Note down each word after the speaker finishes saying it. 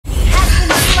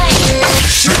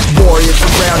warriors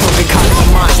around, open kind of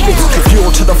mosh pits.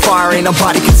 Fuel to the fire, ain't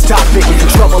nobody can stop it.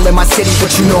 Trouble in my city, but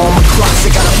you know I'm across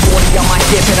it. Got a 40 on my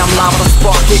hip and I'm liable to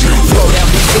spark it. Throw down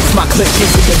these hits, my clip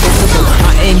isn't invisible.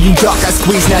 I aim you duck, I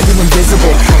squeeze, now you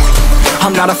invisible.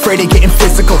 I'm not afraid of getting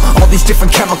physical. All these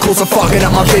different chemicals are fogging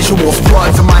up my visuals.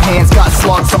 Bloods on my hands, got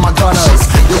slugs on my gunners.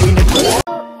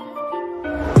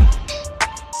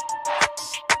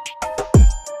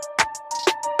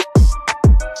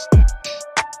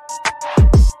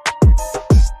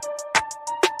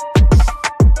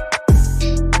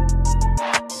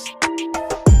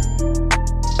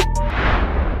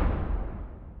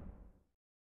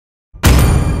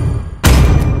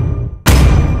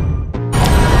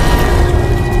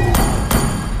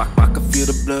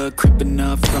 Blood creeping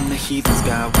up from the heathens.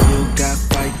 Got will, got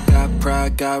fight, got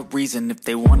pride, got reason. If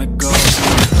they wanna go, don't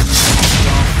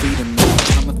feed them.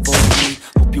 Coming for me,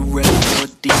 hope you're ready for a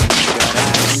demon. Got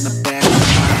eyes in the back of my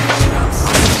head, I'm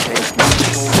sick. Take one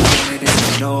for a minute and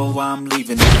you know I'm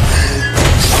leaving it.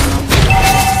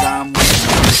 I'm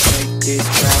winning. Take this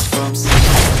crowd from sin,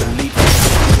 believe it.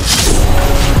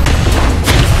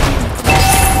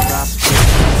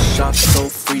 Shots so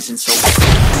freezing, so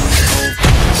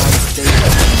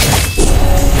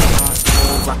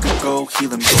I could go heal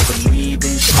them, go believe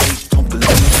in fate, don't believe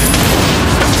in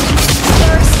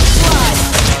first blood.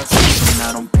 I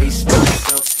don't pace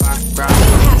myself, I grind. You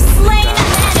have slain an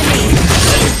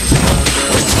enemy.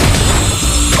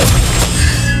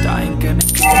 I ain't gonna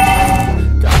give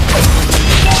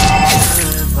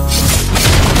up.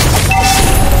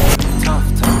 Tough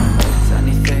times,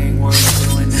 anything worth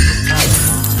doing is a tough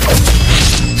time.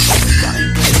 I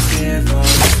ain't gonna give up.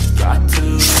 Got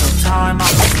too little time,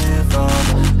 I'll give up.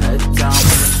 Head down,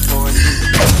 push forward through the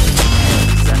tough.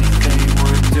 Anything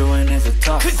worth doing is a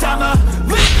tough. Cause I'm a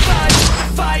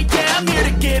fight, yeah, I'm here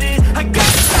to get it. I got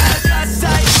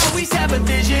sight, always have a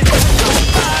vision. Don't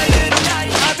fight at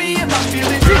night, I be in my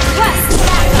feelings. Request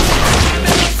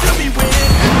to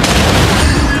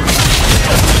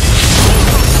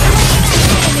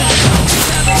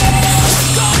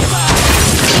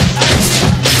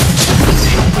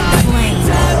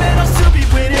be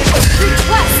winning.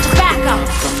 Request backup.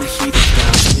 From the heat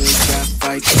down here, got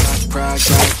fight, got pride,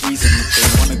 got reason. If they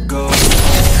wanna go,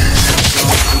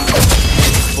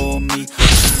 for me,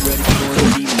 ready for the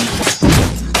demon.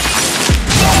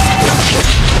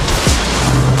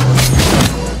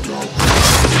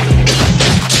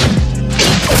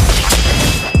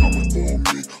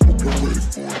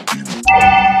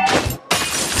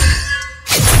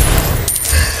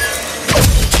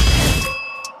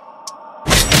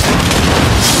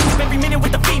 Every minute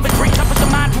with the fever dreams, I put the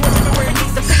mind to it everywhere it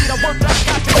needs to be. I work like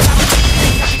I do, I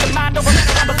keep the mind over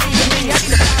matter, I believe in me. I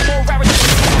need to find more hours,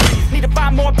 need to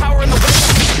find more power in the way.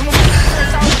 And when my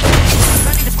prayers are I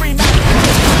need to scream out. I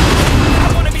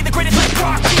wanna be the greatest like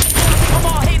rock. I'm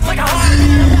all hate like a heart.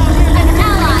 An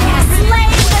ally has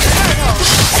slain the turtle.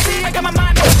 I got my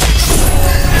mind on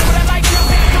what I like, no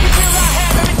pain, every fear I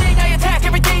have, everything I attack,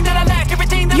 everything that I lack,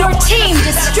 everything that Your team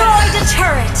destroyed a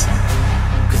turret.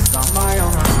 I'm my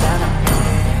own worst enemy.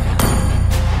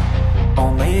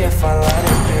 Only if I let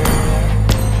it be.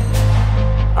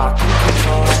 I can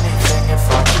control anything if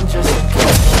I can just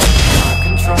control. I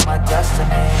control my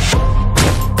destiny.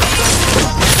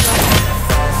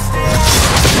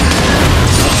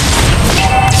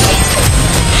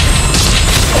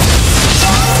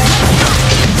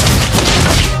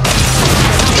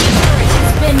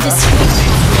 Been destroyed.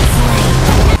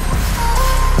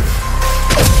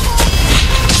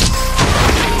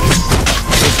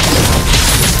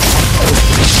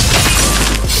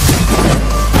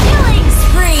 Killing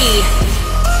spree.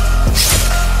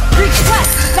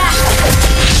 Request backup.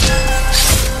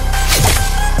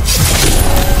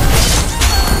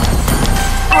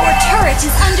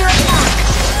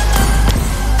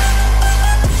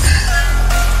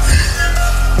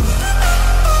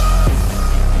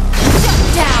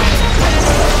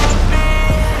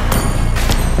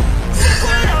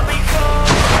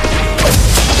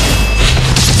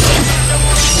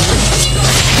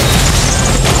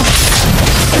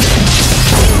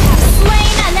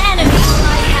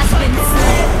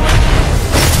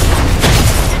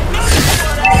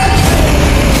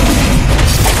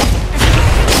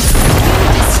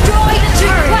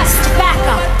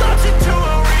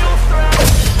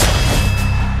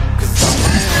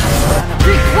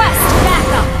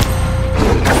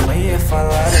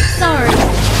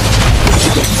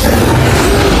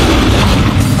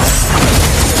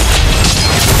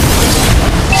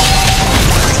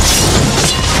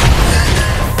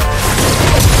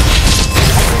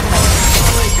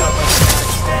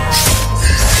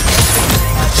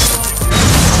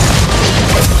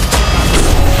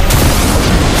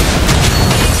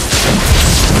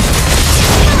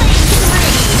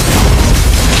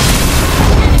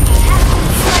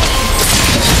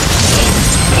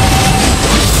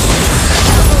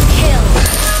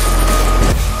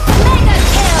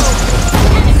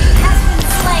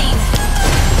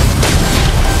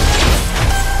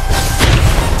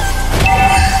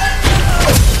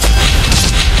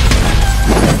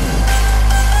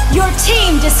 Your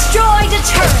team destroyed a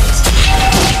turret.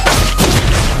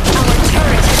 Our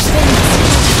turret has been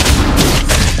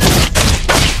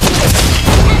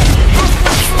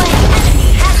Enemy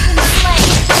has been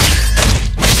slain.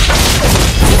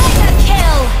 Mega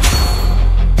kill.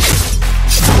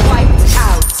 Wiped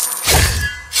out.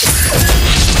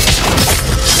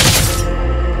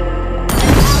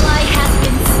 An ally has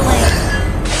been slain.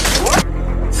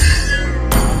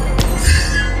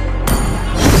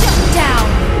 Shut down.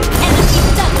 Enemy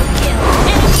double kill.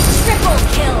 Enemy triple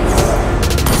kill.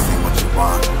 This ain't what you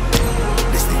want.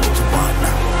 This ain't what you want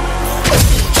now.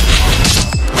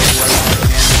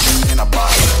 In a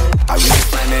box. I really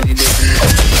find any different.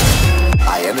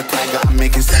 I am the tiger. I'm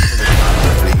making sense of the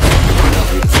conflict.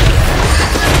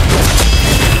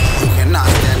 You cannot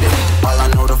stand it. All I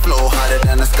know, the flow harder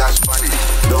than a Scotch bonnet.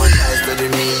 Don't try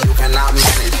studying me. You cannot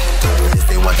manage.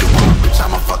 This ain't what you want, bitch.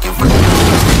 I'm a fucking friend.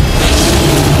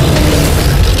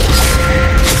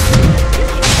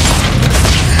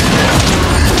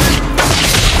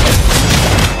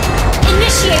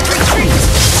 Initiate retreat.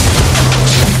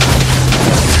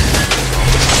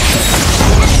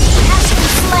 Enemy has been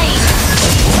slain.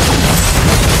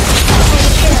 Double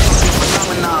kill.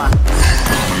 Phenomenon.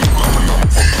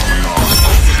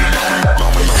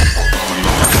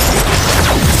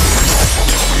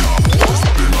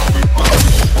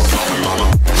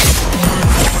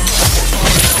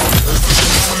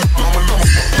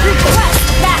 Request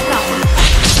backup.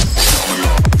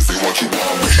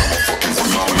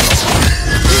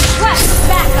 Request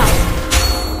backup.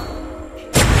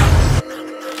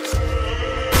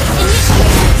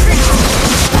 Initiate retreat.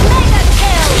 Mega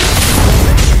kill.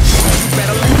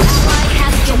 Ally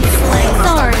has been slain.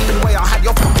 Sorry. The way I have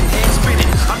your fucking head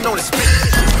spinning. I'm known as spit.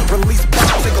 Release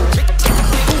bombs and go tick tick.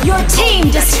 Your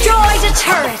team destroyed a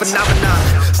turret. Phenomenon.